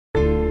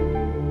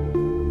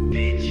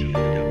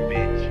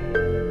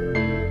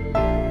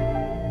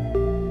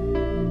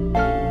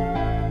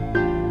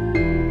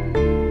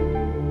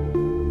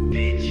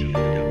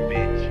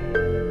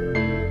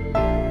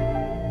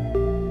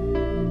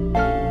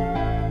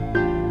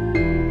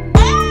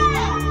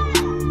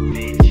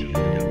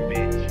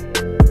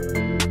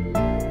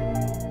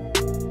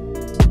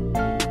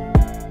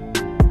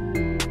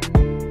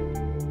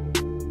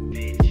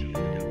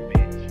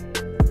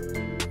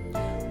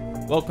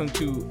welcome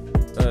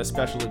to a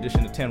special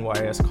edition of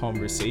 10YS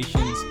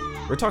Conversations.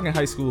 We're talking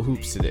high school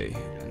hoops today.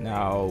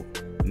 Now,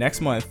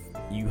 next month,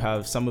 you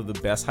have some of the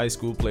best high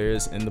school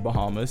players in the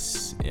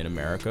Bahamas, in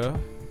America,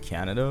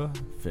 Canada,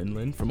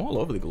 Finland, from all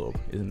over the globe.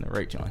 Isn't that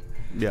right, John?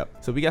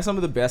 Yep. So we got some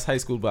of the best high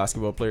school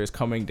basketball players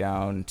coming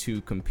down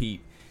to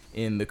compete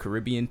in the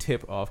Caribbean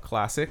Tip-Off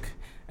Classic.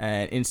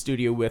 And in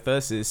studio with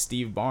us is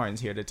Steve Barnes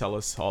here to tell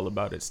us all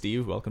about it.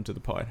 Steve, welcome to the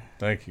pod.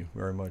 Thank you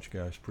very much,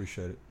 guys.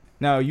 Appreciate it.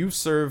 Now, you've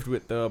served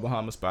with the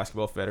Bahamas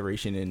Basketball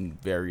Federation in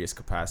various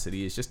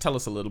capacities. Just tell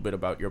us a little bit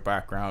about your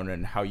background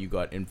and how you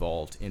got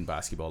involved in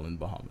basketball in the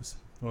Bahamas.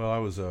 Well, I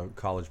was a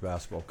college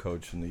basketball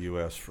coach in the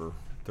U.S. for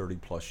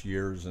 30-plus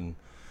years, and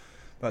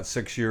about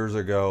 6 years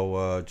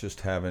ago,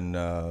 just having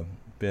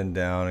been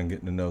down and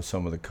getting to know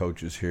some of the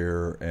coaches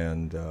here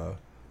and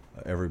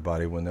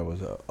everybody when there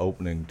was an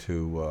opening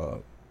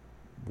to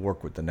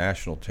work with the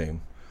national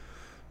team,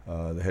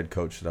 the head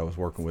coach that I was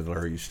working with,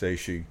 Larry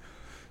Eustace,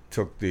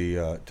 took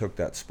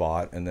that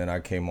spot, and then I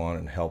came on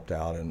and helped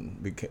out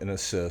and became an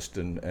assist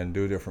and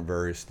do different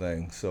various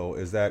things. So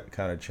as that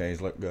kind of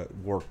changed,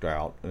 worked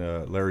out,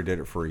 Larry did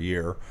it for a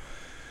year.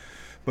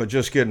 But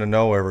just getting to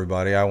know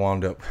everybody, I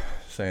wound up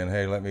saying,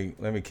 hey, let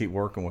me keep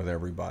working with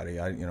everybody.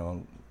 I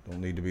don't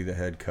need to be the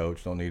head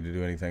coach, don't need to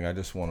do anything. I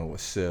just want to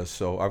assist.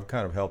 So I've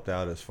kind of helped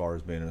out as far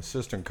as being an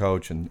assistant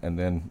coach, and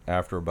then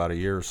after about a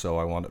year or so,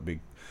 I wound up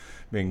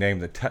being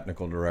named the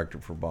technical director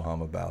for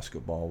Bahama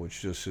basketball, which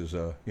just is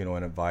an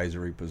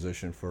advisory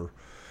position for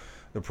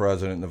the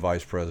president and the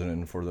vice president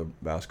and for the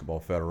basketball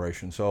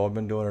federation. So I've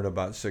been doing it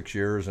about 6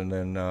 years, and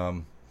then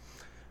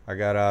I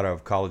got out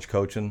of college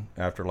coaching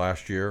after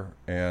last year,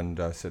 and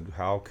I said,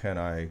 how can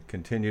I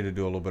continue to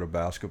do a little bit of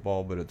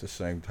basketball, but at the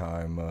same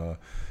time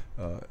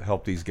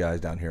help these guys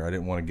down here? I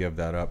didn't want to give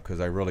that up because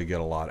I really get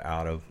a lot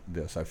out of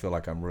this. I feel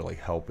like I'm really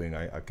helping.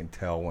 I can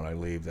tell when I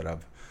leave that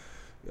I've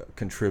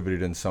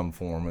contributed in some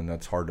form, and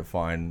that's hard to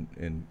find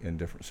in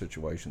different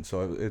situations.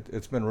 So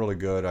it's been really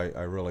good.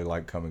 I really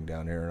like coming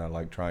down here, and I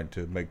like trying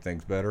to make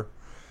things better,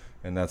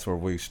 and that's where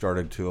we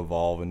started to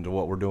evolve into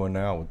what we're doing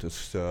now with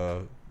this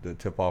the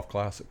Tip-Off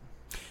Classic.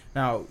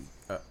 Now,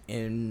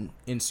 in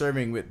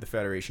serving with the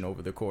Federation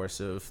over the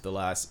course of the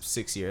last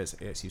 6 years,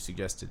 as you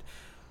suggested,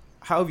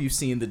 how have you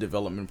seen the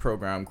development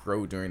program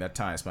grow during that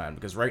time span?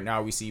 Because right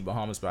now we see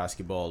Bahamas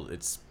basketball,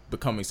 it's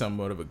becoming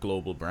somewhat of a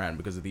global brand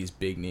because of these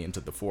big names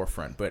at the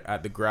forefront. But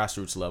at the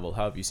grassroots level,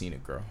 how have you seen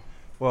it grow?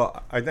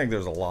 Well, I think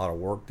there's a lot of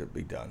work to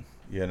be done.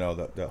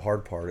 The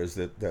hard part is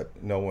that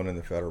no one in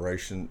the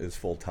Federation is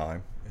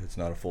full-time. It's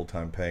not a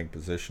full-time paying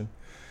position.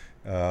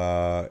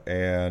 So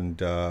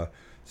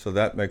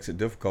that makes it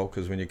difficult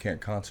because when you can't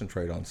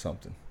concentrate on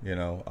something,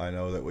 I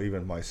know that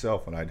even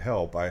myself, when I'd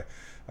help, I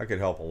could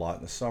help a lot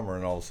in the summer,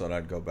 and all of a sudden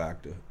I'd go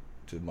back to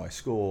my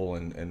school,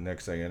 and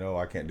next thing you know,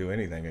 I can't do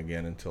anything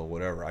again until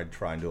whatever. I'd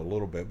try and do a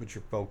little bit, but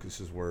your focus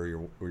is where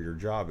your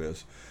job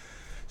is.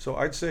 So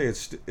I'd say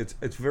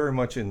it's very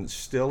much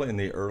still in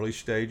the early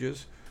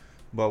stages,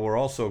 but we're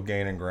also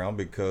gaining ground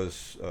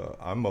because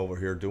I'm over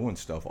here doing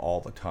stuff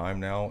all the time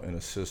now and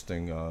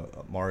assisting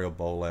Mario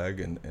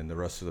Boleg and the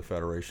rest of the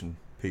Federation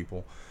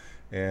people,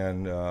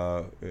 and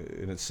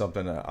it's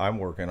something that I'm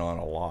working on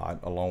a lot,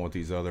 along with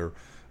these other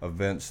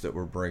events that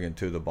we're bringing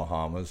to the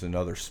Bahamas and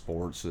other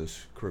sports,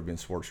 this Caribbean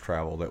sports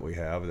travel that we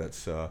have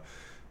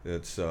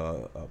that's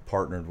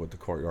partnered with the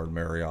Courtyard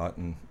Marriott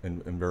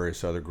and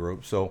various other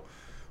groups. So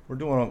we're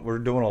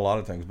doing a lot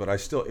of things, but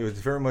it was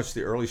very much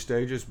the early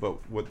stages.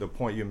 But with the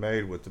point you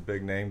made with the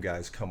big name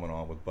guys coming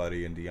on with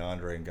Buddy and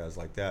DeAndre and guys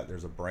like that,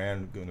 there's a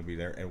brand going to be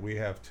there, and we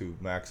have to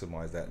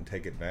maximize that and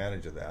take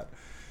advantage of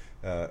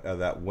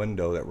that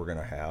window that we're going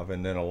to have.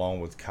 And then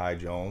along with Kai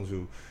Jones,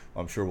 who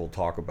I'm sure we'll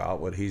talk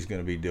about what he's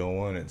going to be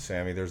doing, and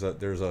Sammy, there's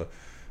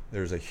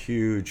a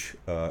huge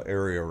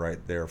area right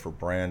there for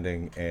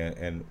branding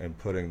and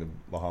putting the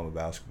Bahama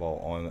basketball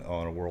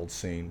on a world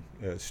scene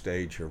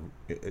stage here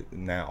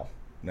now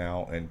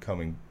and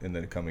coming in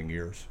the coming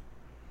years.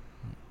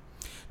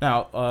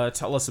 Now,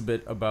 tell us a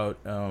bit about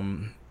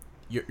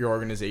your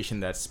organization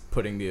that's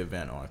putting the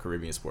event on,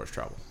 Caribbean Sports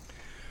Travel.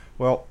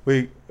 Well,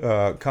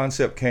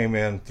 Concept came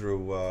in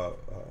through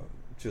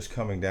just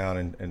coming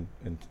down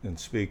and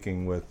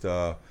speaking with,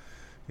 Mr.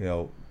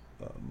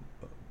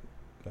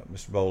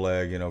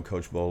 Boleg,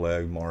 Coach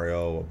Boleg,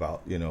 Mario,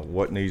 about,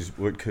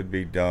 what could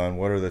be done,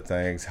 what are the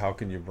things, how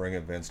can you bring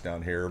events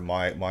down here?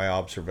 My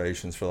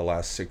observations for the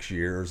last 6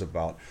 years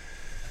about,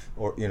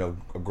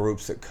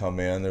 groups that come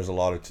in. There's a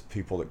lot of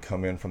people that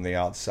come in from the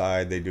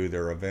outside. They do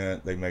their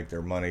event, they make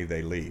their money,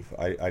 they leave.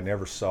 I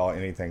never saw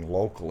anything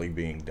locally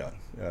being done,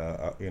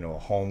 a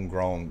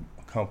homegrown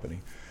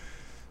company.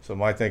 So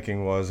my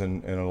thinking was,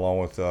 and along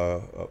with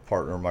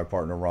my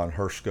partner Ron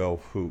Hershko,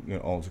 who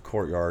owns the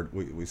Courtyard,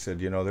 we said,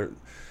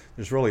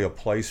 there's really a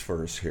place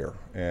for us here,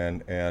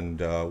 and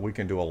we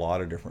can do a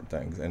lot of different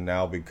things. And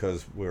now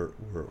because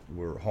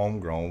we're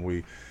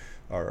homegrown,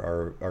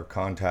 our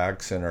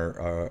contacts and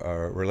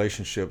our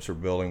relationships are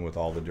building with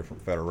all the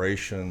different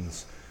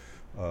federations,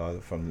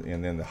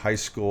 and then the high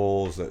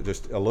schools,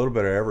 just a little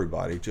bit of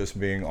everybody, just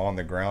being on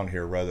the ground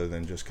here rather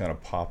than just kind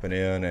of popping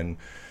in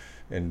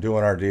and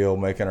doing our deal,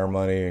 making our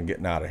money, and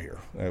getting out of here,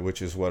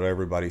 which is what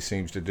everybody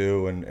seems to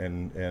do,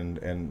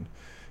 and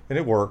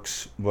it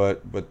works,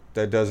 but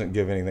that doesn't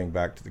give anything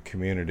back to the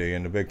community.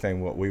 And the big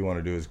thing, what we want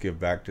to do is give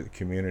back to the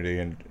community,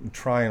 and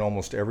try in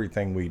almost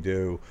everything we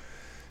do.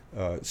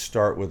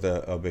 Start with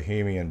a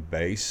Bohemian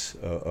base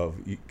of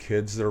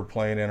kids that are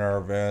playing in our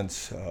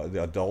events,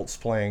 the adults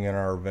playing in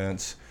our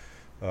events,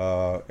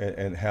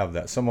 and have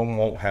that. Some of them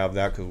won't have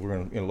that because we're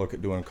going to look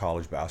at doing a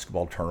college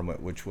basketball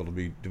tournament, which will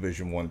be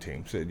Division I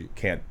teams. So you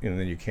can't, and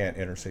then you can't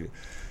interstate it.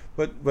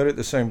 But at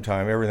the same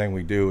time, everything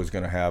we do is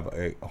going to have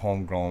a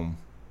homegrown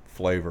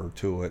flavor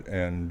to it,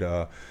 and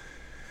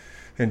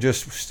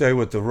just stay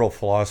with the real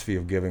philosophy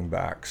of giving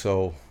back.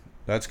 So.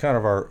 That's kind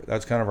of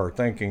our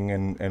thinking,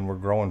 and we're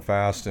growing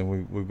fast,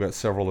 and we've got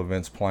several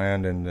events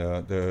planned, and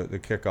the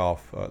kickoff,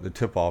 the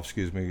tip-off,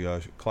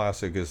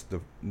 classic is the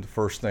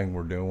first thing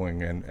we're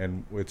doing,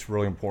 and it's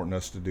really important to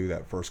us to do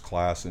that first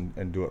class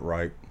and do it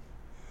right.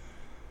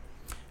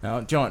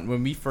 Now, John,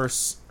 when we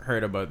first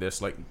heard about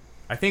this,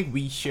 I think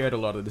we shared a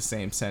lot of the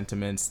same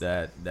sentiments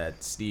that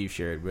Steve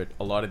shared. With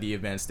a lot of the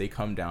events, they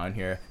come down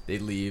here, they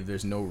leave,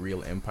 there's no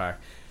real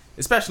impact.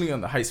 Especially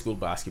on the high school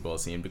basketball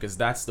scene, because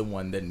that's the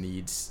one that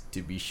needs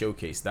to be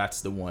showcased. That's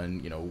the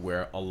one,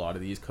 where a lot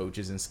of these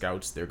coaches and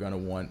scouts, they're going to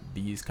want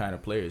these kind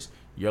of players.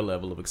 Your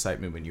level of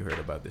excitement when you heard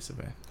about this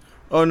event?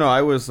 Oh, no,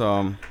 I was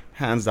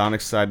hands down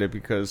excited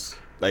because,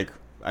 I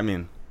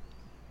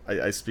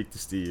speak to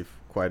Steve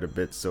quite a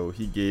bit, so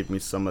he gave me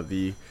some of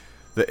the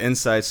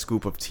inside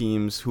scoop of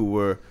teams who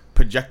were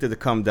projected to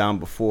come down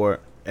before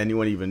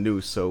anyone even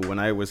knew. So when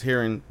I was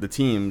hearing the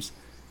teams,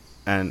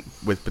 and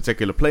with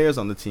particular players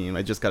on the team,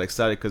 I just got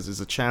excited because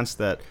there's a chance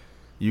that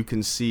you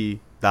can see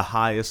the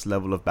highest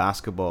level of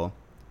basketball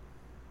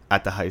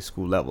at the high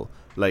school level.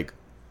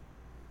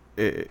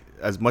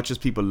 As much as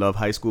people love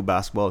high school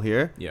basketball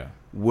here,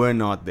 we're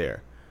not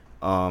there.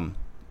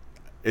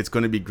 It's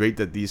going to be great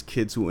that these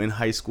kids who are in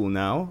high school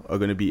now are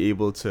going to be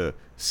able to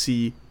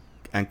see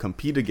and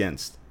compete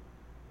against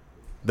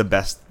the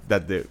best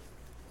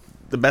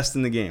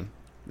in the game.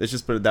 Let's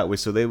just put it that way.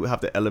 So they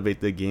have to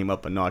elevate their game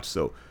up a notch.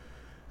 So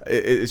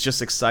it's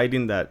just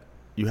exciting that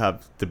you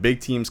have the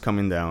big teams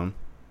coming down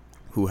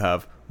who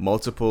have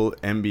multiple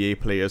NBA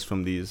players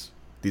from these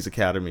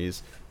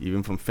academies.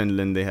 Even from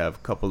Finland, they have a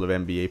couple of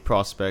NBA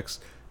prospects,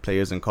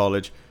 players in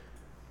college.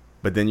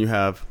 But then you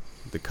have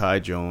the Kai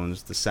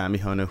Jones, the Sammy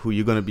Hunter, who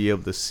you're going to be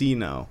able to see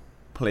now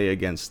play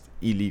against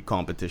elite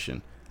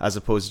competition, as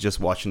opposed to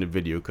just watching the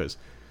video, because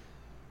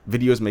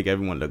videos make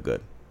everyone look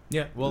good.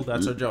 Yeah, well,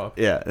 that's our job.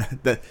 Yeah,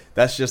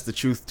 that's just the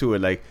truth to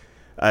it.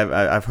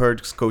 I've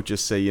heard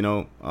coaches say,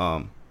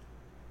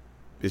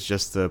 it's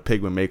just a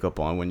pig with makeup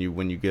on when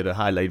you get a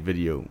highlight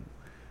video,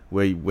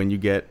 when you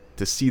get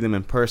to see them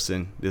in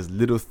person, there's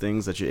little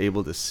things that you're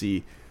able to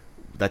see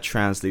that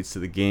translates to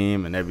the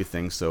game and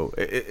everything. So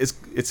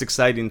it's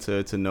exciting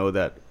to know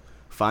that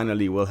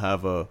finally we'll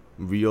have a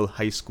real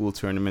high school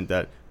tournament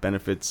that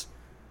benefits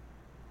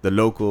the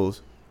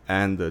locals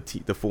and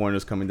the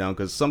foreigners coming down,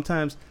 because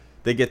sometimes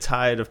they get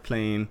tired of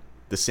playing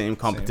the same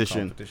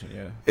competition.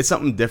 Yeah. It's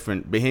something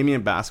different.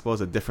 Bahamian basketball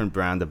is a different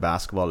brand of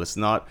basketball. It's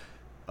not,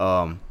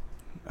 how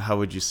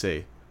would you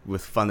say,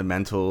 with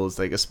fundamentals.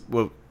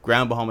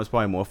 Grand Bahama is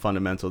probably more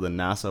fundamental than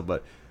Nassau,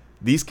 but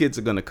these kids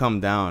are going to come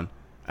down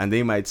and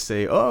they might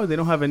say, oh, they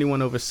don't have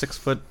anyone over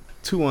 6'2"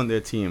 on their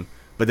team.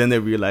 But then they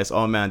realize,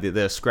 oh man,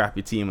 they're a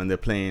scrappy team and they're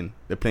playing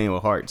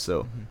with heart.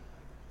 So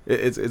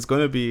it's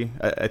going to be,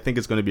 I think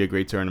it's going to be a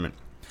great tournament.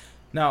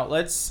 Now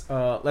let's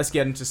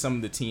get into some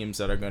of the teams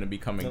that are going to be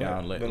coming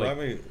down. Let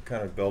me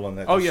kind of build on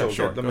that. Oh yeah,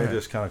 sure. Let me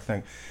just kind of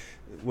think.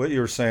 What you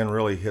were saying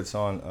really hits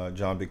on,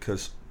 John,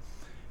 because,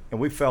 and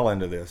we fell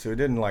into this. It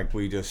didn't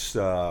we just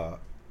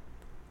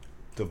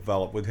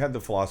develop. We had the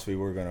philosophy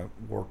we were going to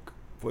work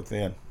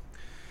within,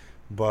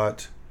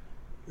 but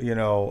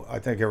I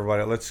think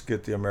everybody. Let's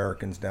get the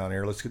Americans down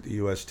here. Let's get the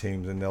U.S.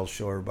 teams, and they'll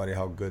show everybody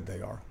how good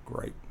they are.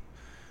 Great.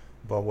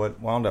 But what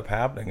wound up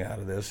happening out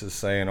of this is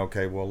saying,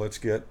 okay, well, let's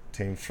get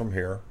teams from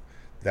here.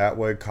 That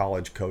way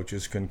college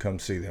coaches can come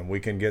see them. We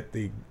can get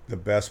the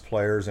best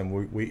players, and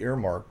we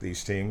earmarked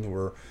these teams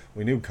where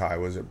we knew Kai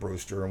was at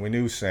Brewster and we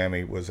knew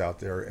Sammy was out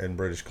there in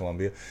British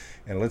Columbia.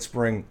 And let's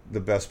bring the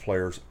best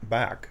players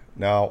back.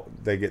 Now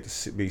they get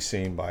to be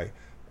seen by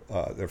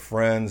their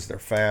friends, their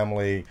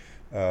family,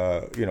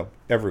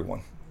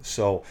 everyone.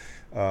 So,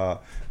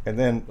 and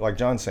then, like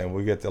John's saying,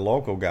 we get the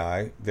local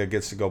guy that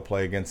gets to go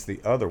play against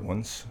the other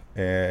ones,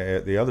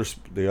 the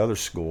other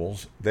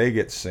schools. They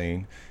get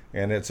seen,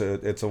 and it's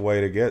a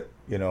way to get,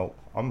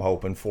 I'm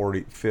hoping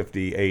 40,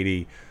 50,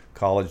 80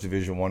 college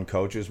Division I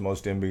coaches.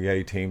 Most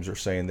NBA teams are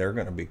saying they're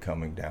going to be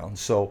coming down.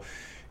 So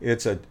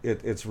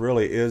it's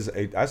really is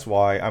a. That's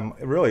why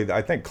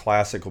I think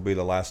classic will be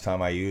the last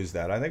time I use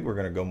that. I think we're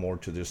going to go more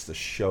to just the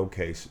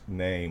showcase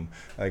name.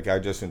 Like I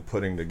just been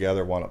putting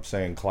together one up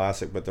saying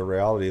classic, but the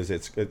reality is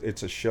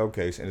it's a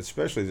showcase, and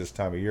especially this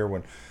time of year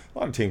when a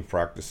lot of teams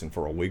practicing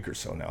for a week or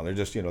so now. They're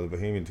just, the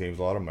Bohemian teams,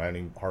 a lot of them hadn't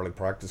even hardly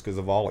practice because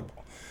of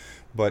volleyball.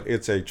 But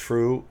it's a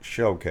true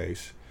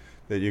showcase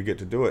that you get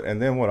to do it.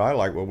 And then what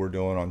we're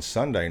doing on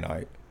Sunday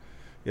night.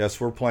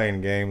 Yes, we're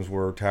playing games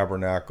where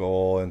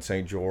Tabernacle and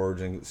St. George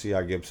and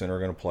C.I. Gibson are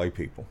going to play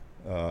people.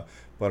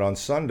 But on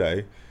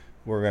Sunday,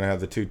 we're going to have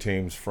the two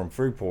teams from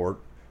Freeport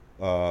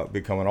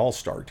become an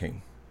all-star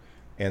team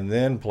and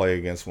then play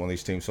against one of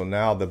these teams. So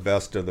now the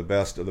best of the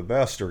best of the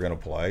best are going to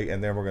play,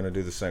 and then we're going to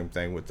do the same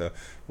thing with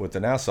the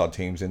Nassau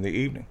teams in the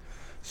evening.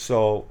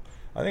 So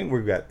I think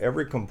we've got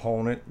every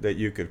component that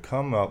you could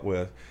come up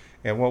with,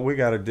 and what we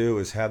got to do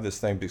is have this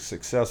thing be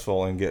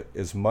successful and get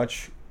as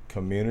much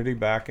community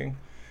backing.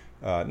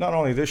 Not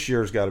only this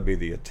year's got to be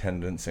the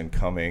attendance and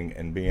coming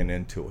and being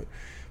into it,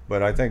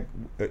 but I think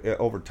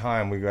over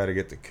time we got to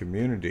get the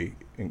community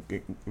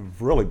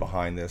really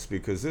behind this,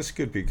 because this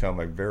could become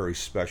a very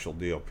special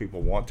deal.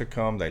 People want to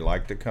come, they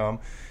like to come.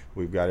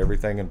 We've got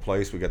everything in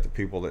place. We got the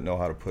people that know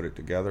how to put it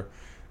together,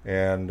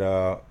 and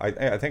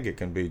I think it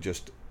can be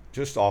just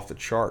off the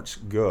charts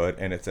good,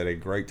 and it's at a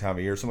great time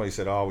of year. Somebody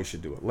said, "Oh, we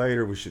should do it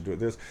later. We should do it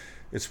this."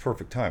 It's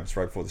perfect time. It's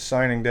right before the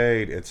signing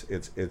date.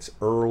 It's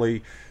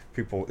early.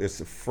 People, it's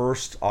the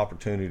first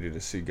opportunity to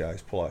see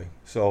guys play.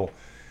 So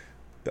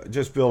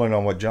just building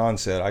on what John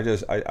said,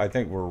 I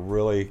think we're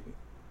really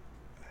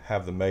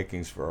have the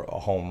makings for a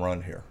home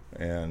run here,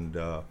 and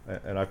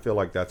I feel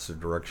like that's the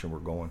direction we're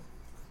going.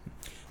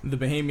 The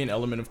Bahamian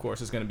element, of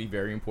course, is going to be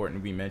very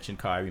important. We mentioned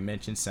Kai, we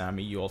mentioned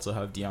Sammy. You also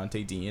have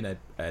Deontay Dean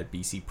at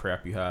BC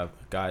Prep. You have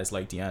guys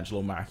like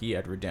D'Angelo Mackey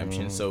at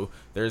Redemption. So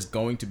there's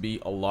going to be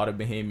a lot of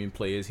Bahamian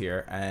players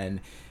here, and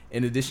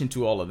in addition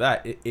to all of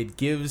that, it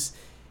gives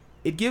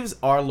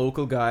our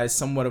local guys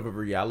somewhat of a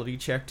reality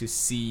check to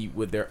see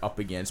what they're up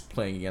against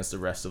playing against the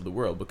rest of the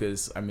world.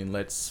 Because, I mean,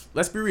 let's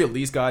be real.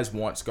 These guys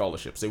want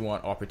scholarships. They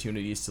want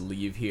opportunities to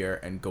leave here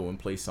and go and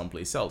play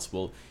someplace else.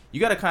 Well, you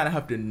got to kind of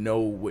have to know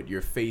what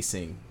you're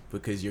facing,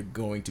 because you're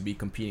going to be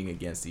competing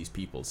against these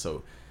people.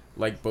 So,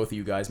 like both of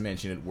you guys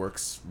mentioned, it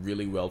works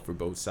really well for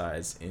both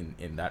sides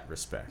in that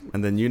respect.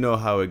 And then you know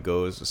how it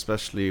goes,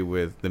 especially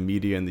with the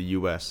media in the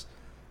U.S.,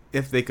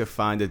 if they could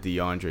find a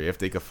DeAndre, if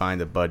they could find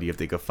a Buddy, if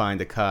they could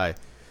find a Kai,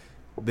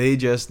 they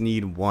just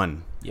need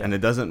one. Yeah. And it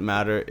doesn't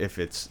matter if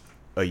it's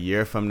a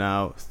year from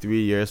now,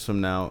 3 years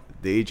from now,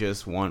 they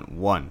just want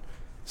one.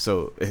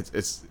 So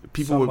it's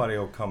people. Somebody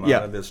will come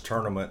out of this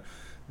tournament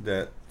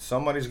that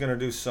somebody's going to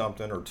do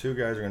something, or two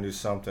guys are going to do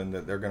something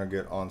that they're going to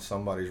get on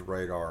somebody's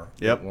radar.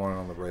 Yep. One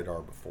on the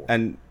radar before.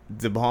 And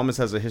the Bahamas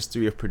has a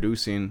history of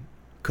producing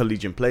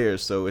collegiate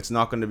players, so it's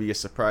not going to be a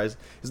surprise.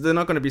 They're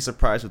not going to be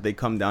surprised if they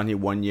come down here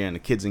 1 year and the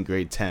kid's in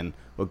grade 10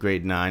 or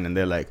grade 9 and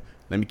they're like,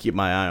 let me keep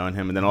my eye on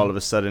him, and then all of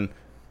a sudden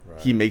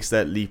he makes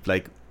that leap,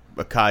 like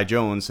a Kai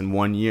Jones in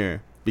 1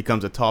 year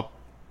becomes a top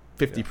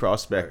 50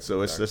 prospect. Right,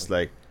 so it's just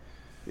like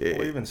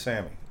even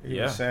Sammy.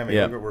 Sammy,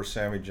 look at where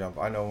Sammy jumped.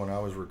 I know when I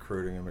was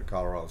recruiting him at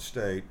Colorado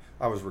State,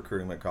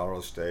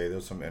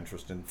 there's some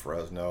interest in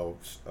Fresno,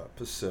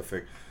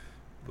 Pacific.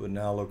 But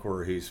now look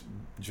where he's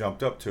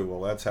jumped up to.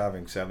 Well, that's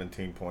having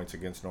 17 points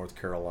against North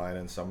Carolina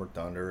and Summer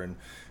Thunder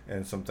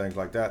and some things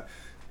like that.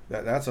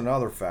 That's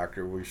another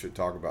factor we should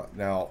talk about.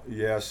 Now,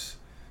 yes,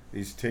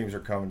 these teams are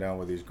coming down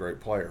with these great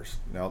players.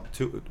 Now,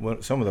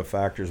 some of the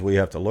factors we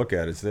have to look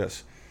at is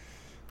this.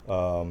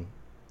 Playing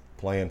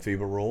FIBA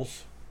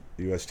rules.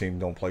 The U.S. team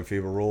don't play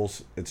FIBA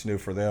rules. It's new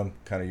for them,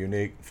 kind of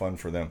unique, fun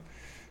for them.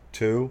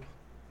 2,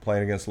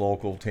 playing against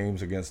local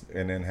teams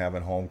and then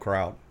having home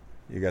crowd.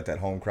 You got that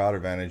home crowd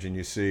advantage, and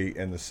you see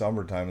in the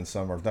summertime in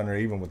Summer Thunder,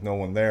 even with no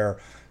one there,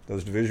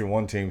 those Division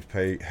I teams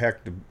pay heck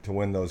to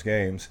win those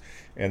games,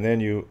 and then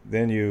you're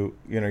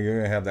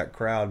gonna have that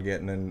crowd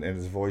getting and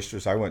it's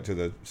boisterous. I went to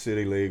the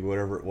City League,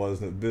 whatever it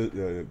was,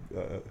 the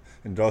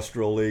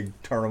Industrial League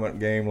tournament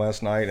game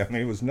last night. I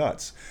mean, it was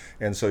nuts,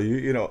 and so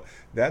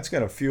that's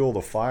gonna fuel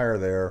the fire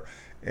there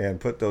and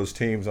put those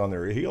teams on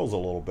their heels a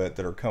little bit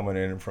that are coming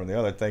in from the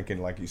other,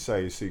 thinking, like you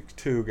say, you see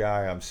 2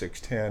 guy, I'm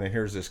 6'10", and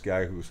here's this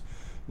guy who's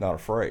not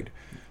afraid.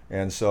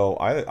 And so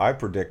I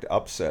predict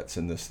upsets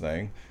in this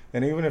thing,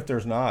 and even if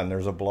there's not and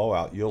there's a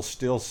blowout, you'll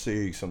still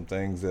see some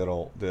things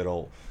it'll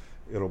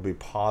be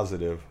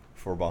positive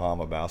for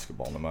Bahama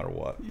basketball no matter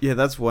what. Yeah,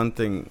 that's one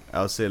thing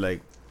I'll say.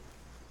 Like,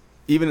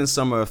 even in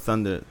Summer of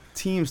Thunder,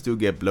 teams do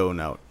get blown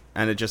out,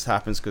 and it just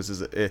happens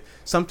because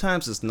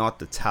sometimes it's not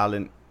the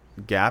talent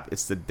gap,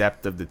 it's the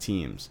depth of the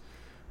teams.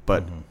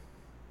 But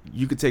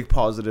you could take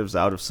positives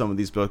out of some of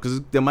these blowouts,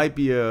 because there might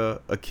be a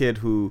kid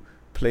who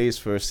plays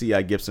for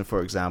C.I. Gibson,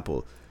 for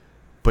example,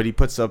 but he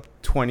puts up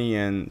 20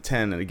 and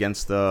 10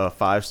 against the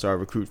 5-star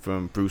recruit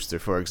from Brewster,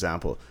 for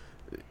example.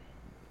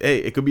 Hey,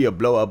 it could be a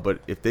blowout, but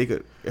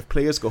if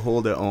players could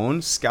hold their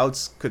own,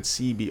 scouts could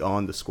see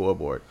beyond the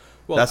scoreboard.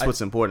 Well, that's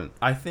what's important.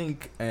 I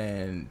think,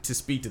 and to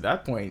speak to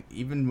that point,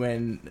 even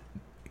when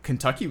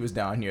Kentucky was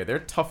down here. Their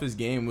toughest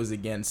game was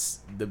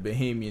against the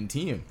Bahamian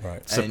team.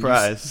 Right.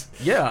 Surprise.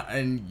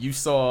 And you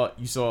saw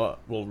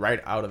well,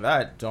 right out of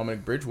that,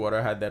 Dominic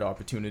Bridgewater had that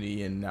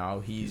opportunity, and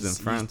now he's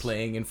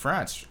playing in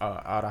France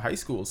out of high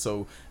school.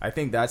 So I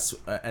think that's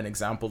an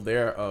example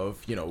there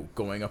of, you know,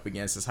 going up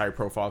against this high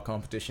profile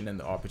competition and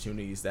the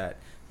opportunities that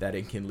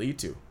it can lead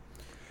to.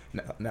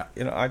 Now,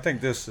 you know, I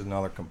think this is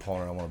another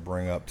component I want to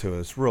bring up too.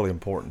 It's really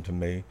important to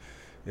me,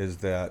 is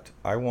that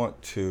I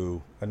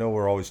know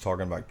we're always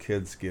talking about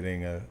kids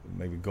getting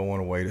maybe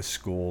going away to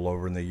school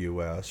over in the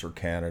U.S. or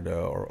Canada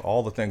or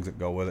all the things that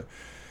go with it.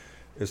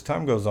 As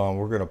time goes on,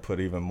 we're going to put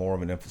even more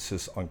of an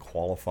emphasis on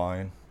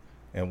qualifying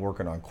and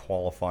working on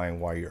qualifying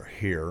while you're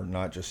here,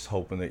 not just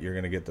hoping that you're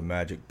going to get the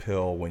magic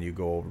pill when you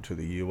go over to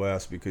the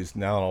U.S., because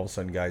now all of a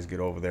sudden guys get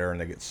over there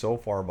and they get so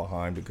far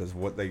behind because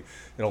what they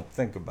don't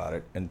think about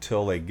it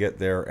until they get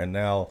there, and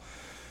now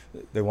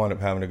they wind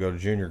up having to go to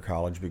junior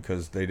college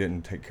because they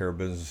didn't take care of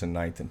business in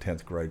 9th and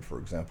 10th grade, for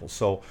example.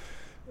 So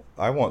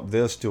I want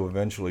this to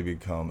eventually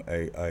become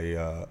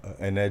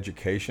an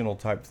educational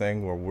type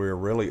thing where we're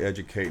really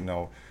educating.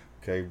 Now,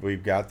 okay,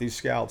 we've got these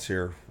scouts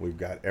here. We've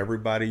got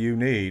everybody you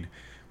need,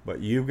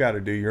 but you've got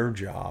to do your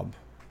job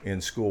in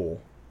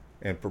school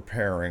and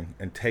preparing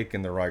and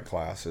taking the right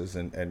classes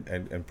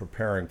and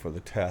preparing for the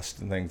tests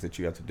and things that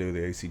you have to do,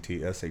 the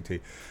ACT, SAT.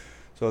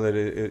 So that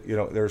you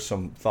know, there's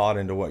some thought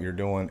into what you're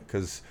doing,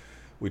 because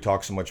we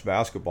talk so much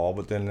basketball,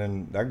 but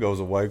then that goes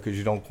away because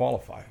you don't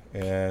qualify,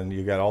 and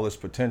you got all this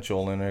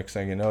potential, and the next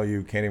thing you know,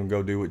 you can't even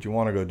go do what you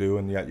want to go do,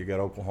 and yet you got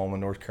Oklahoma,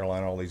 North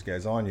Carolina, all these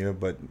guys on you,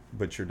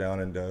 but you're down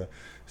in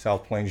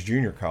South Plains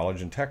Junior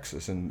College in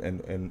Texas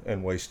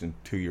and wasting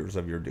 2 years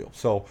of your deal.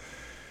 So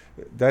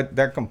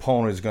that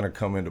component is going to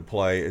come into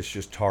play. It's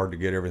just hard to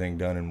get everything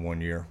done in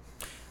 1 year.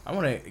 I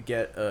want to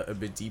get a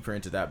bit deeper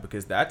into that,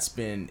 because that's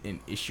been an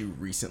issue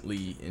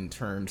recently in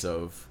terms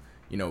of,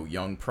 you know,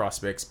 young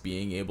prospects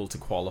being able to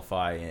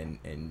qualify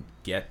and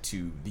get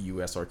to the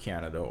U.S. or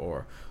Canada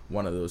or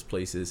one of those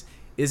places.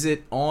 Is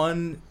it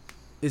on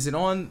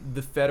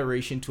the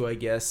federation to, I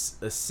guess,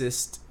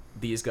 assist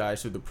these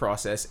guys through the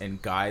process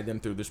and guide them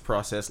through this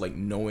process, like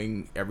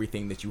knowing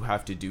everything that you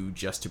have to do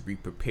just to be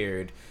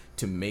prepared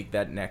to make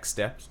that next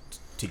step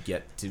to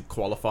get to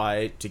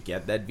qualify to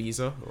get that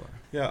visa? Or?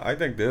 Yeah, I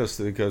think this,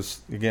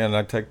 because again,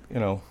 I take, you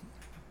know,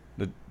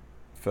 the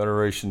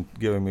federation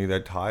giving me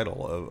that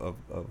title of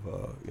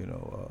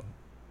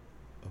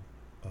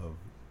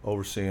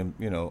overseeing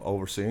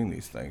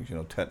these things, you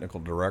know, technical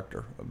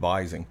director,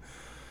 advising.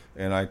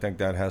 And I think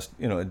that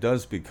it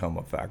does become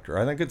a factor.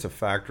 I think it's a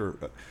factor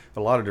a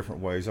lot of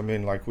different ways. I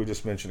mean, like we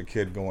just mentioned, a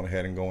kid going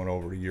ahead and going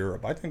over to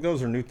Europe. I think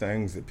those are new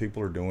things that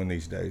people are doing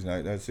these days.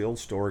 And that's the old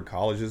story.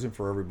 College isn't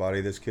for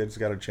everybody. This kid's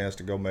got a chance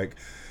to go make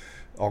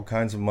all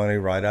kinds of money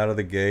right out of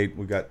the gate.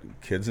 We got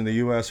kids in the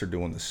U.S. are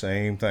doing the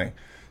same thing.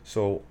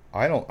 So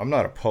I'm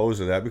not opposed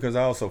to that, because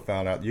I also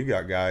found out you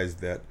got guys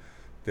that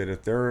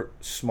if they're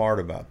smart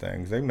about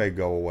things, they may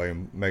go away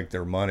and make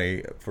their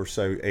money for,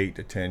 say, 8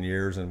 to 10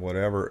 years and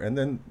whatever, and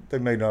then they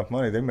made enough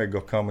money, they may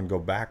come and go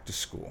back to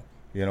school.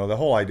 You know, the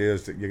whole idea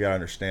is that you got to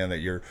understand that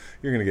you're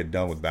going to get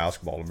done with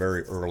basketball at a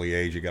very early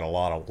age. You got a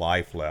lot of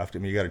life left. I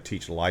mean, you got to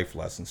teach life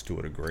lessons to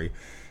a degree,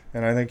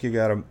 and I think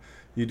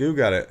you do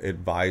got to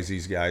advise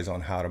these guys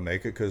on how to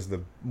make it, because the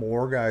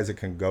more guys that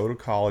can go to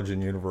college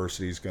and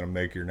university is going to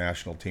make your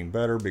national team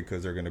better,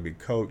 because they're going to be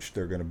coached,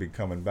 they're going to be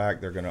coming back,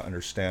 they're going to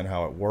understand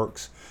how it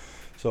works.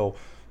 So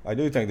I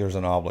do think there's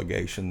an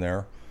obligation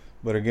there.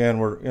 But again,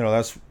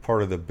 that's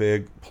part of the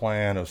big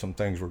plan of some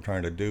things we're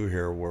trying to do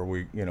here, where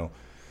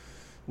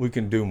we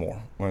can do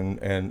more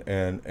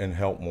and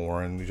help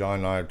more. And John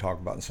and I have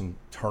talked about some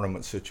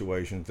tournament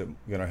situations that are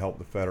going to help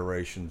the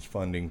federation's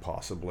funding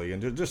possibly.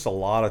 And just a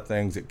lot of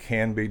things that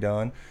can be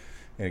done,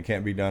 and it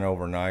can't be done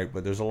overnight,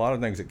 but there's a lot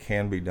of things that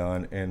can be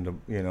done. And,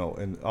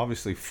 and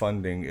obviously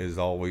funding is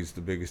always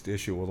the biggest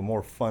issue. Well, the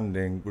more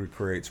funding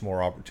creates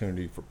more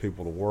opportunity for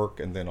people to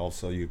work, and then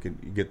also you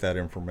get that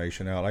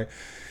information out. I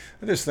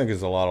just think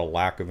there's a lot of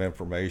lack of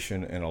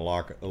information and a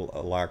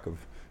lack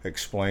of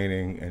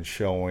explaining and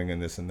showing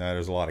and this and that.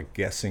 There's a lot of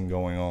guessing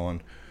going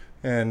on,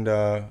 and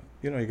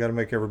you got to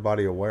make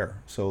everybody aware.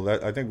 So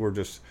that, I think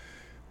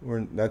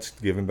that's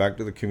giving back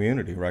to the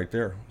community right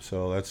there.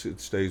 So it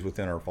stays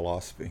within our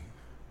philosophy.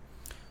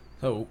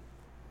 So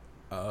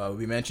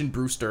we mentioned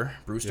Brewster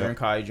yep. And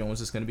Kai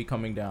Jones is going to be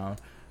coming down.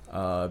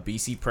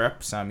 BC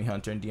Prep, Sammy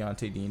Hunter and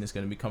Deontay Dean is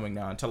going to be coming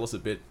down. Tell us a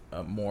bit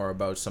more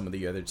about some of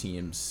the other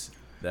teams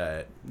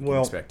that you can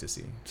expect to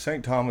see.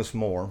 St. Thomas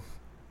More.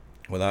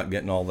 Without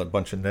getting all that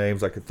bunch of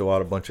names, I could throw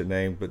out a bunch of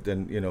names, but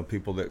then,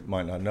 people that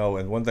might not know.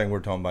 And one thing we're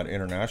talking about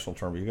international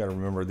tournament, you got to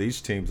remember these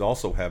teams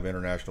also have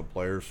international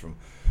players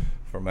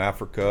from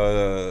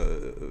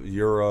Africa,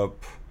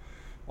 Europe,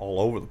 all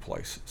over the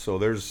place. So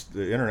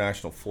the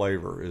international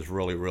flavor is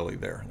really, really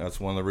there. That's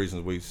one of the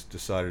reasons we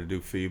decided to do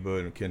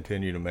FIBA and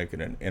continue to make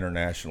it an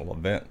international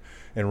event.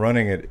 And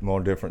running it more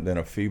different than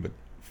a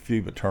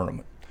FIBA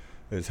tournament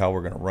is how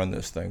we're going to run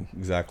this thing,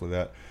 exactly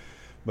that.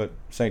 But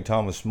St.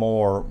 Thomas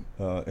More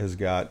has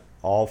got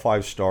all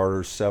 5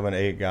 starters, 7,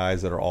 8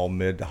 guys that are all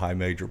mid to high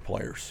major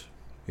players.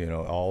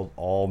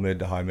 All mid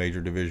to high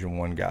major Division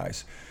I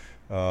guys.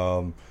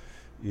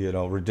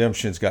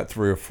 Redemption's got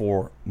 3 or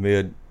 4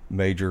 mid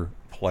major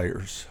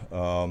players.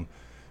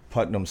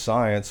 Putnam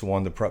Science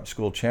won the prep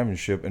school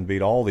championship and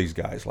beat all these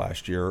guys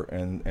last year,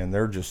 and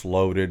they're just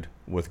loaded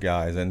with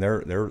guys, and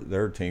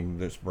their team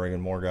that's bringing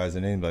more guys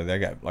than anybody. They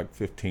got like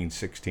 15,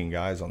 16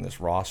 guys on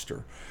this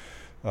roster.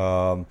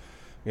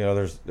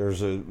 There's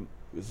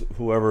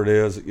whoever it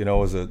is,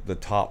 is the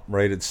top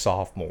rated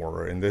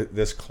sophomore in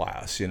this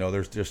class.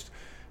 There's just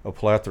a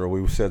plethora.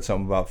 We said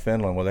something about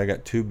Finland. Well, they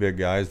got 2 big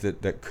guys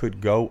that could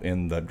go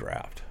in the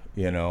draft,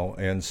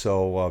 and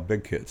so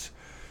big kids.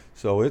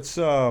 So it's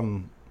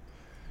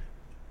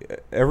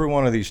every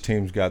one of these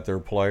teams got their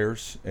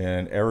players,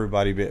 and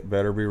everybody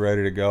better be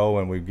ready to go.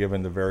 And we've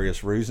given the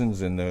various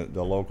reasons, and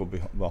the local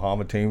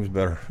Bahama teams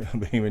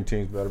Bahamian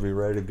teams better be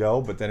ready to go.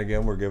 But then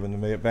again, we're giving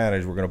them the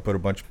advantage. We're going to put a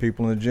bunch of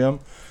people in the gym,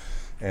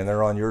 and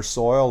they're on your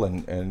soil,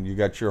 and you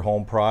got your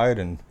home pride,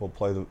 and we're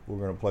going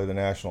to play the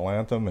national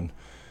anthem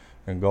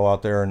and go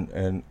out there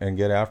and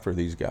get after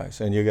these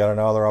guys. And you got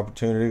another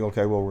opportunity.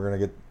 Okay, well, we're going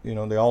to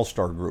get the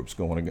all-star groups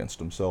going against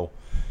them. So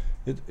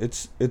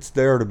it's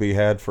there to be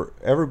had for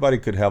everybody.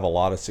 Could have a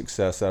lot of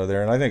success out of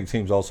there, and I think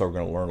teams also are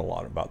going to learn a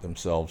lot about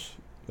themselves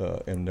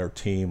and their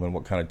team and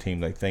what kind of team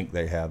they think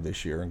they have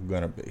this year and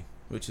going to be,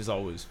 which is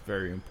always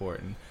very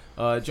important.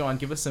 John,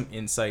 give us some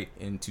insight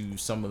into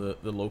some of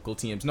the local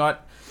teams.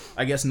 Not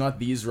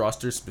these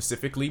rosters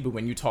specifically, but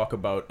when you talk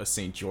about a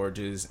St.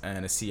 George's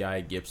and a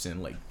C.I.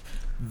 Gibson, like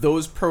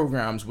those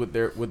programs, what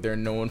they're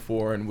known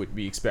for and what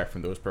we expect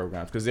from those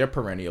programs, because they're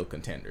perennial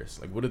contenders.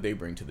 Like, what do they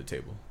bring to the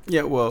table?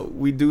 Yeah, well,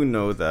 we do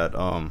know that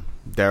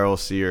Daryl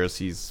Sears,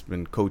 he's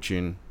been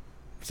coaching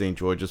St.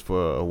 George's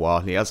for a while.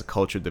 He has a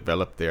culture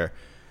developed there,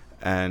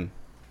 and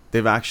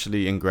they've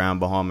actually in Grand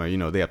Bahama,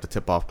 they have the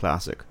Tip-Off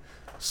Classic.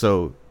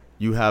 So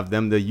you have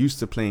them, they're used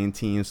to playing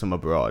teams from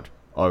abroad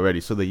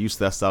already, so they're used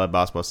to that style of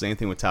basketball. Same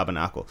thing with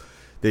Tabernacle.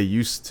 They're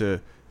used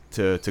to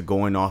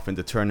going off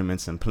into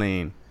tournaments and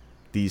playing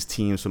these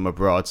teams from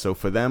abroad. So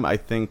for them, I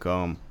think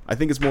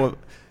it's more,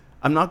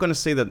 I'm not going to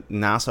say that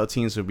Nassau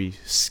teams will be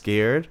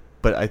scared,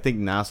 but I think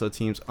Nassau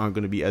teams aren't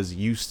going to be as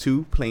used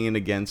to playing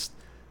against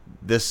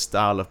this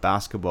style of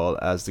basketball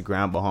as the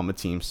Grand Bahama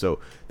teams. So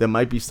there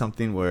might be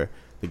something where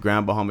the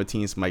Grand Bahama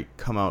teams might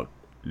come out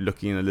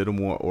looking a little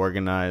more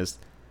organized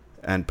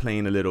and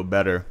playing a little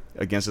better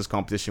against this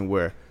competition,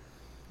 where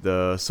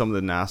some of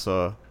the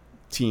Nassau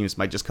teams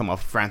might just come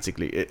off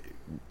frantically.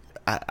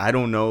 I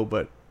don't know,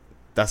 but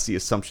that's the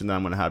assumption that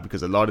I'm going to have,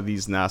 because a lot of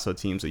these Nassau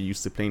teams are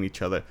used to playing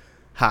each other,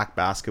 hack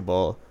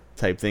basketball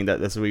type thing.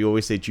 That's what we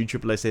always say.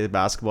 GSSA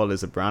basketball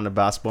is a brand of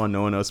basketball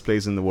no one else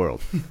plays in the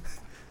world.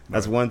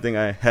 That's one thing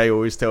I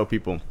always tell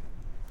people.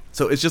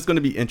 So it's just going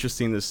to be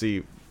interesting to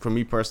see, for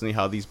me personally,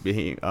 how these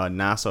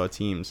Nassau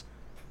teams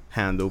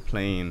handle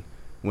playing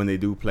when they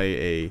do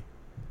play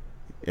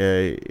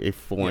a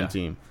foreign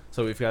team.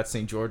 So we've got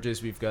St.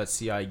 George's, we've got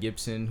C.I.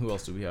 Gibson. Who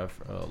else do we have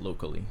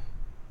locally?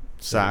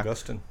 Sac.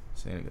 Augustine.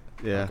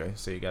 Yeah. Okay,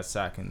 so you got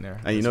Sac in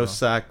there. And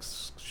Sac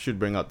should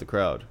bring out the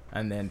crowd.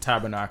 And then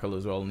Tabernacle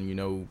as well,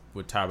 and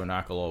what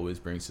Tabernacle always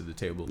brings to the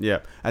table. Yeah,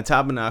 and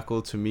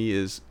Tabernacle to me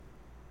is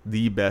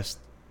the best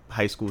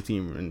high school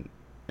team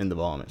in the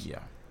Bahamas. Yeah.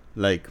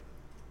 Like,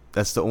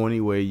 that's the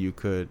only way you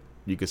could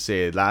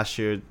say it. Last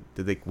year,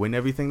 did they win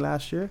everything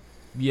last year?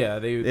 Yeah,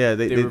 they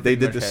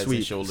did the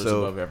sweep. Shoulders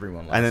above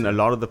everyone last and then year. A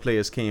lot of the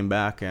players came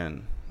back,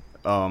 and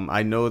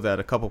I know that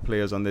a couple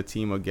players on their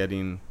team are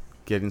getting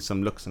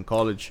some looks in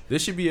college.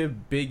 This should be a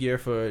big year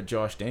for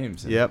Josh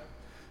Dames. Yep.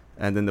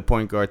 And then the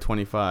point guard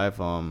 25,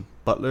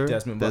 Butler.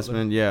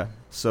 Desmond, yeah.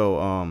 So,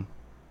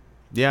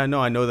 I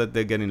know that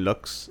they're getting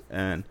looks,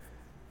 and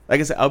like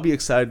I said, I'll be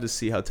excited to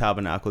see how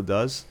Tabernacle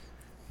does.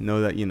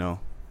 Know that,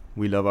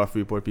 we love our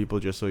Freeport people,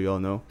 just so you all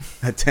know,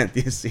 at 10th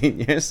year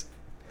seniors.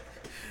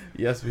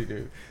 Yes, we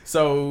do.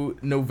 So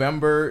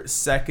November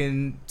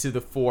 2nd to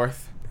the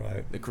 4th,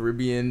 right? The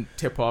Caribbean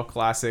Tip-Off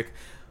Classic.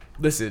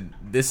 Listen,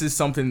 this is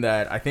something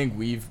that I think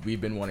we've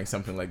been wanting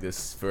something like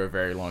this for a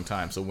very long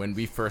time. So when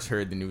we first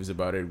heard the news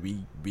about it,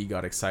 we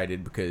got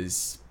excited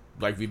because,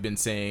 like we've been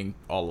saying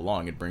all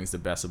along, it brings the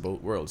best of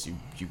both worlds. You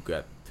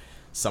got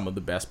some of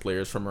the best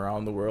players from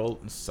around the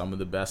world, some of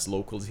the best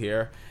locals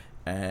here,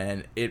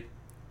 and it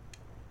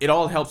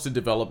all helps to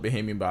develop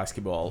Bahamian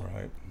basketball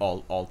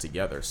all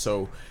together.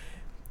 So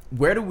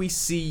where do we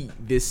see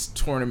this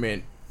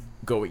tournament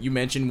go? You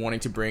mentioned wanting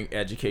to bring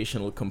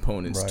educational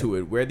components to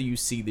it. Where do you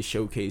see the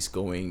showcase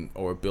going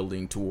or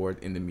building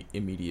toward in the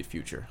immediate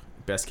future?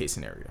 Best case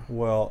scenario.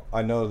 Well,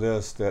 I know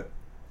that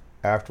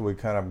after we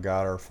kind of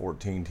got our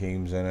 14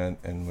 teams in it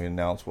and we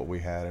announced what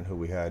we had and who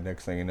we had,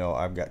 next thing you know,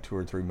 I've got 2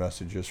 or 3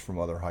 messages from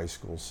other high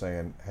schools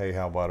saying, hey,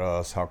 how about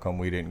us? How come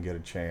we didn't get a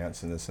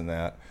chance and this and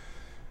that?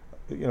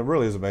 It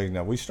really is amazing.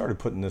 Now, we started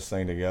putting this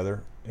thing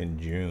together in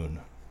June.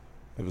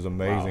 It was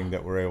amazing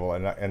that we're able,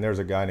 and there's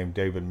a guy named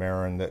David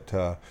Marin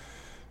that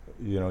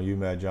you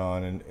met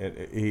John,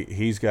 and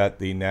he's got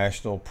the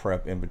National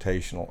Prep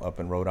Invitational up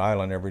in Rhode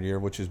Island every year,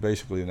 which is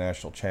basically the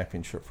national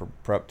championship for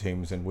prep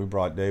teams. And we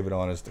brought David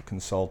on as the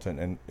consultant,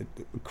 and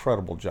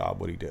incredible job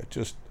what he did.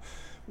 Just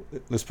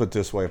let's put it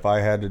this way: if I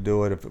had to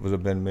do it, if it would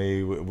have been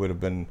me, it would have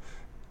been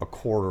a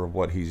quarter of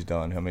what he's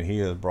done. I mean, he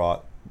has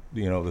brought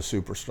the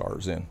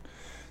superstars in.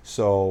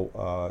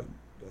 So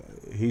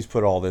he's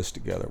put all this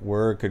together.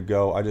 Where it could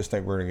go, I just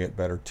think we're going to get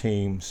better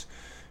teams.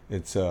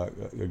 It's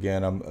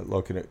again, I'm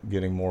looking at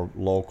getting more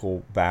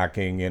local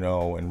backing,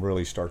 and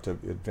really start to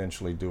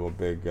eventually do a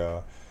big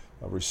a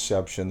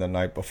reception the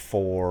night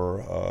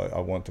before. I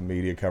want the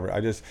media coverage.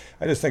 I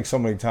just think so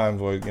many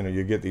times where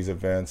you get these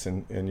events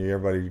and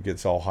everybody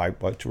gets all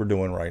hyped, which we're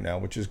doing right now,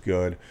 which is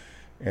good,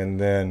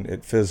 and then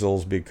it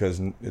fizzles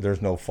because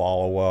there's no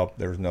follow up,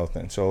 there's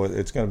nothing. So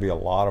it's going to be a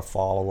lot of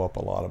follow up,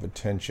 a lot of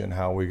attention.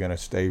 How are we going to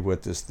stay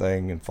with this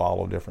thing and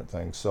follow different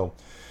things? So.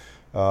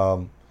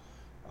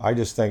 I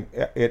just think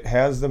it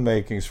has the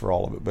makings for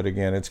all of it. But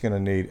again, it's going to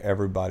need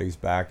everybody's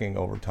backing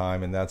over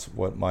time, and that's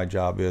what my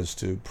job is,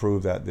 to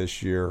prove that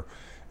this year.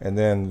 And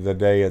then the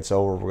day it's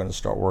over, we're going to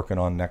start working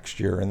on next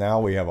year. And now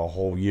we have a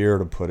whole year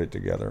to put it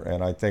together.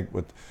 And I think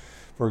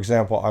for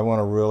example, I want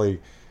to really,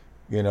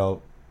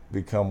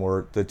 become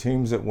where the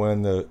teams that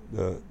win the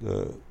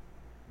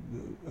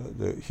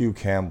Hugh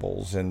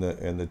Campbells and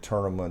the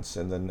tournaments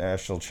and the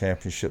national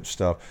championship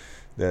stuff,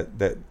 that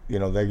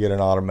they get an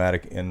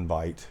automatic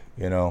invite,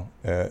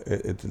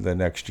 the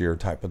next year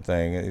type of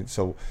thing. And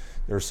so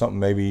there's something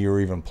maybe you're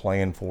even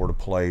playing for to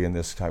play in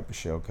this type of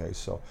showcase.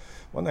 So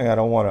one thing I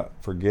don't want to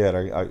forget,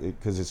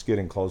 because it's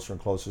getting closer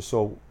and closer.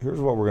 So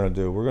here's what we're going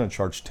to do. We're going to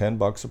charge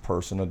 $10 a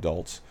person,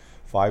 adults,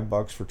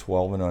 $5 for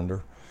 12 and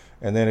under.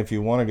 And then if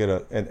you want to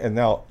get and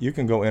now you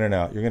can go in and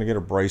out, you're going to get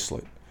a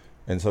bracelet.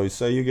 And so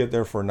say you get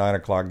there for a 9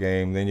 o'clock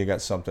game, then you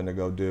got something to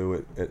go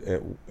do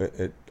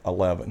at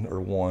 11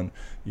 or 1,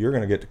 you're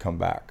going to get to come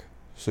back.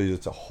 So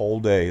it's a whole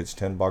day. It's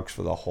 $10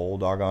 for the whole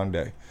doggone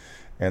day.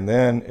 And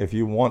then if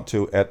you want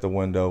to, at the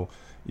window,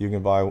 you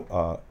can buy,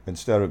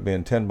 instead of it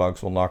being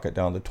 $10, we'll knock it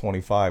down to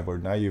 25, where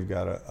now you've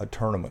got a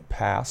tournament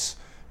pass,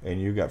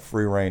 and you've got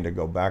free reign to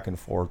go back and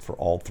forth for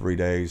all 3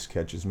 days,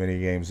 catch as many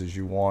games as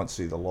you want,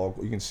 see the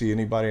local. You can see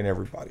anybody and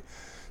everybody.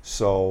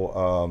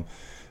 So,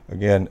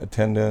 again,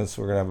 attendance,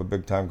 we're going to have a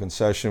big time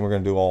concession. We're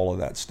going to do all of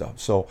that stuff.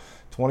 So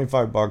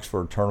 $25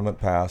 for a tournament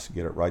pass,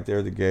 get it right there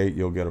at the gate.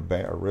 You'll get a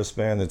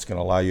wristband that's going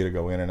to allow you to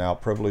go in and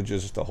out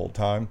privileges the whole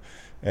time.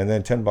 And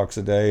then $10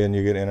 a day, and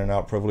you get in and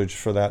out privilege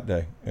for that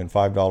day, and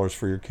 $5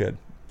 for your kid.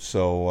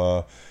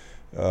 So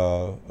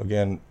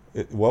again,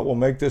 what will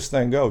make this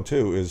thing go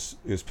too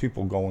is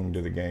people going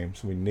to the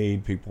games. We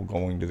need people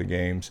going to the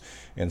games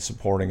and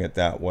supporting it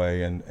that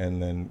way, and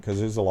then because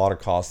there's a lot of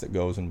cost that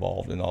goes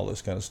involved in all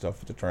this kind of stuff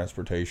with the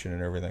transportation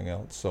and everything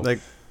else. So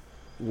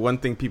one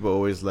thing people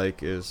always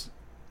is,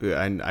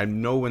 I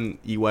know when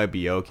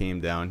EYBL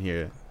came down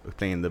here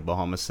playing the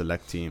Bahamas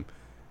Select team,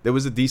 there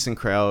was a decent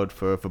crowd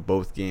for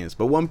both games.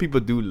 But one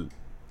people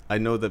I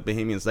know that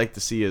Bahamians like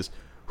to see is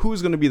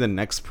who's going to be the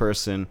next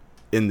person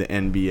in the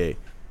NBA.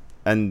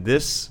 And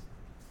this,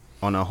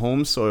 on a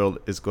home soil,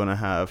 is going to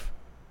have,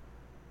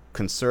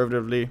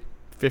 conservatively,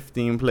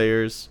 15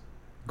 players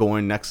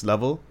going next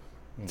level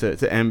to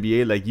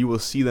NBA. Like, you will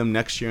see them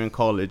next year in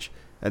college,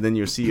 and then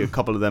you'll see a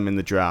couple of them in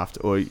the draft,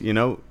 or,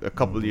 a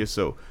couple of years.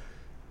 So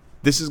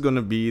this is going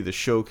to be the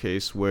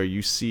showcase where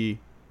you see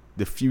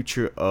the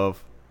future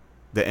of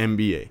the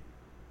NBA.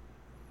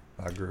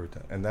 I agree with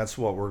that, and that's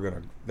what we're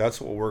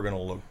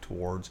gonna look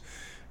towards,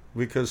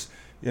 because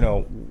it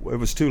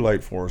was too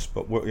late for us.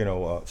 But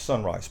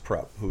Sunrise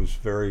Prep, who's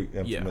very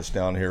infamous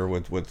down here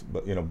with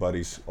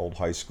Buddy's old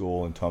high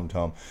school and Tum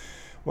Tum.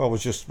 Well, it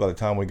was just by the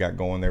time we got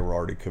going, they were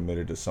already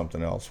committed to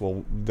something else.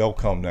 Well, they'll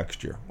come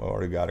next year. We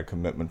already got a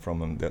commitment from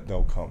them that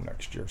they'll come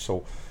next year.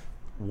 So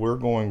we're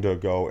going to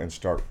go and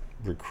start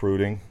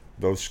recruiting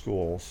those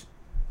schools,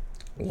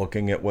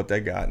 looking at what they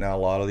got. Now, a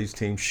lot of these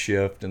teams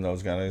shift, and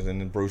those guys, and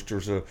the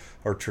Brewsters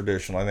are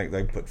traditional. I think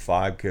they put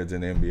 5 kids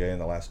in the NBA in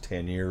the last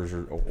 10 years,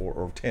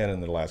 or 10 in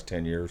the last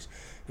 10 years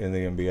in the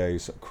NBA.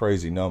 It's a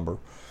crazy number.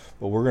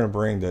 But we're going to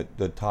bring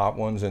the top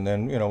ones, and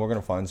then, we're going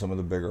to find some of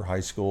the bigger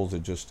high schools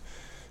that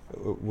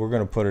we're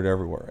going to put it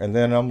everywhere. And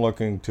then I'm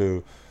looking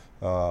to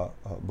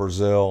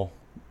Brazil,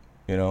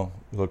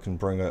 looking to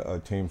bring a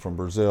team from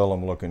Brazil.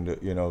 I'm looking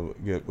to,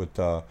 get with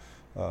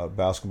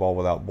Basketball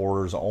Without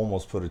Borders. I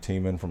almost put a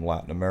team in from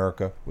Latin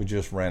America. We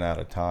just ran out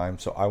of time.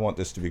 So I want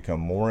this to become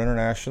more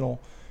international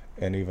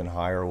and even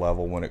higher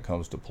level when it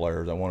comes to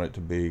players. I want it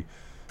to be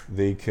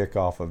the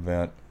kickoff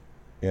event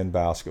in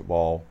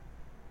basketball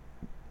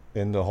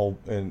in the whole,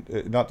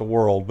 not the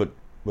world, but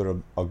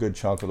a good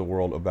chunk of the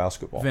world of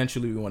basketball.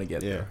 Eventually, we want to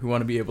get there. We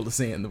want to be able to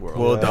say it in the world.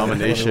 World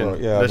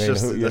domination. Yeah,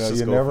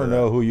 you never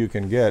know who you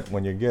can get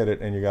when you get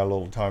it, and you got a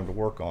little time to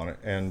work on it.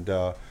 And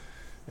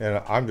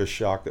I'm just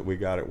shocked that we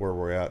got it where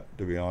we're at,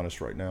 to be honest,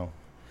 right now.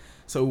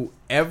 So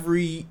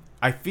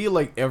I feel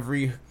like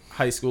every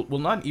high school, well,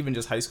 not even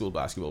just high school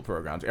basketball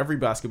programs, every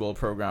basketball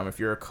program, if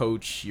you're a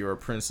coach, you're a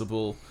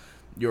principal,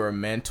 you're a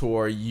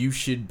mentor, you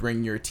should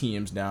bring your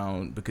teams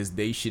down because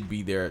they should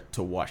be there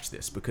to watch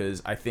this.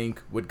 Because I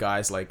think what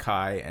guys like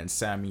Kai and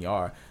Sammy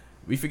are,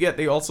 we forget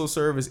they also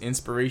serve as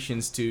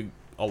inspirations to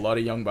a lot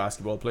of young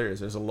basketball players.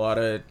 There's a lot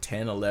of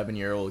 10,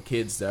 11-year-old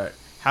kids that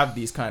have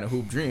these kind of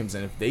hoop dreams,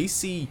 and if they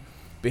see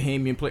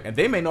Bahamian play, and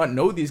they may not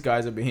know these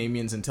guys are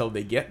Bahamians until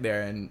they get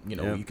there, and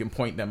you can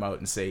point them out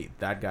and say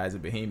that guy's a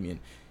Bahamian.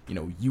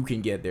 You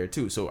can get there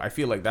too. So I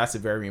feel like that's a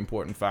very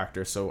important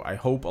factor. So I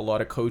hope a lot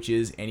of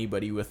coaches,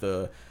 anybody with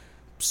a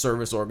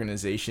service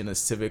organization, a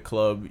civic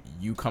club,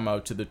 you come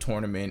out to the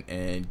tournament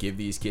and give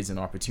these kids an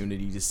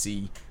opportunity to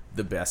see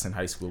the best in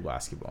high school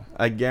basketball.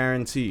 I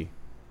guarantee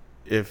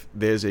if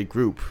there's a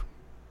group,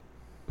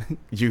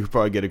 you could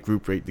probably get a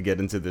group rate to get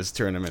into this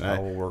tournament. I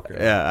will work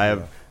it.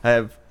 Yeah, I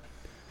have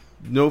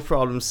no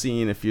problem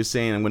seeing if you're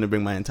saying I'm going to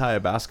bring my entire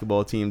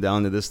basketball team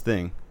down to this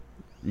thing.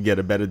 You get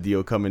a better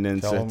deal coming in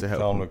to help.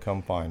 Tell them to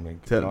come find me.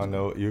 I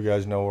know you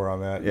guys know where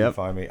I'm at. Yep. You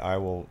find me. I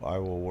will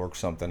work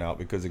something out,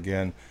 because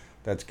again,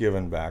 that's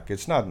giving back.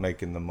 It's not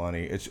making the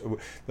money. It's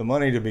the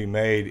money to be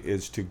made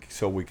is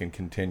so we can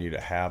continue to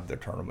have the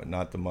tournament,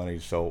 not the money.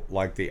 So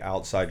like the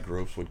outside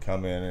groups would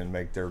come in and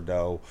make their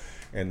dough,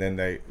 and then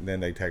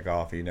they take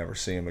off. You never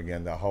see them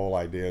again. The whole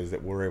idea is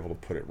that we're able to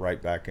put it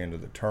right back into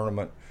the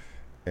tournament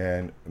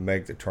and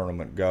make the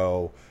tournament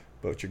go.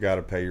 But you got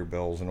to pay your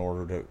bills in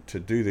order to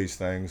do these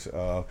things,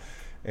 yeah,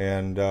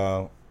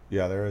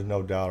 there is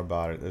no doubt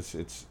about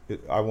it.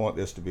 I want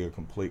this to be a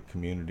complete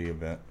community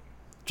event.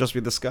 Just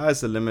the sky's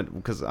the limit,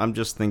 because I'm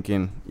just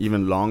thinking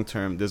even long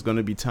term, there's going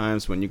to be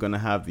times when you're going to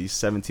have these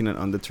 17 and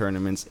under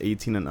tournaments,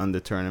 18 and under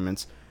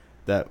tournaments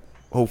that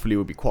hopefully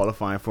will be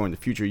qualifying for in the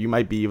future. You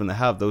might be even to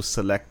have those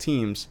select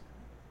teams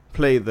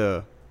play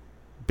the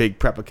big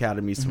prep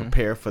academies to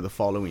prepare for the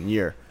following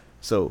year.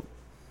 So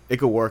it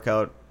could work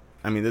out.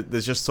 I mean,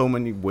 there's just so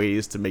many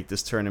ways to make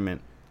this tournament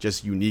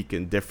just unique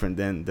and different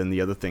than the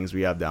other things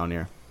we have down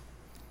here.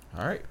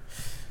 All right.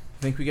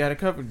 I think we got it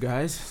covered,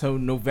 guys. So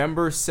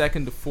November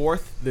 2nd to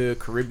 4th, the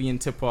Caribbean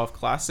Tip-Off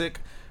Classic,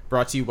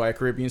 brought to you by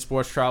Caribbean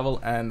Sports Travel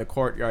and the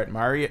Courtyard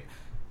Marriott.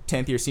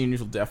 10th year seniors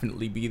will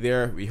definitely be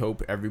there. We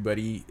hope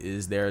everybody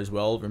is there as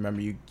well. Remember,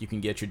 you can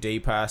get your day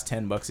pass,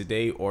 $10 a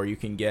day, or you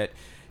can get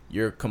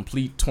your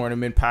complete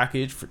tournament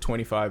package for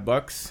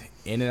 $25.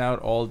 In and out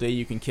all day.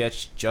 You can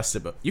catch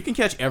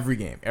every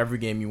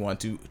game you want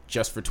to,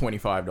 just for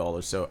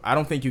 $25. So I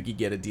don't think you could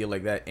get a deal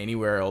like that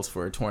anywhere else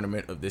for a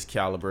tournament of this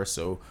caliber.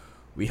 So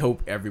we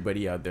hope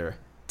everybody out there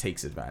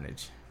takes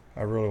advantage.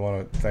 I really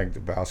want to thank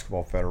the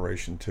Basketball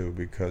Federation too,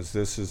 because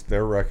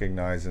they're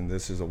recognizing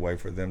this is a way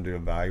for them to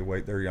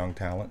evaluate their young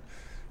talent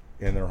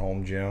in their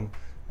home gym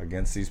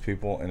against these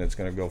people, and it's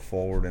going to go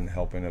forward in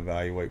helping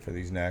evaluate for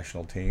these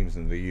national teams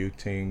and the youth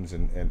teams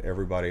and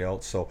everybody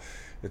else. So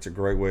it's a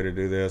great way to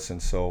do this. And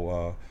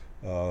so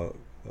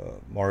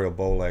Mario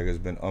Boleg has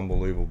been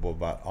unbelievable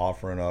about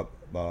offering up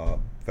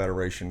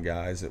Federation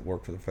guys that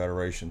work for the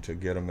Federation to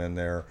get them in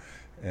there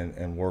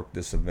and work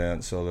this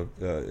event. So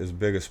as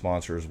big a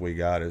sponsor as we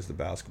got is the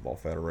Basketball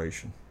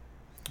Federation.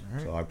 All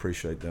right. So I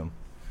appreciate them.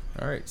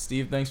 All right,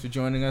 Steve, thanks for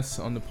joining us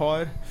on the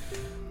pod.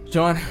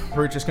 John,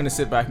 we're just going to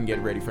sit back and get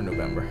ready for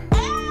November.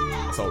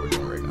 That's all we're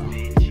doing right now.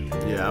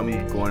 Yeah, I'm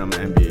going on my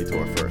NBA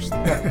tour first.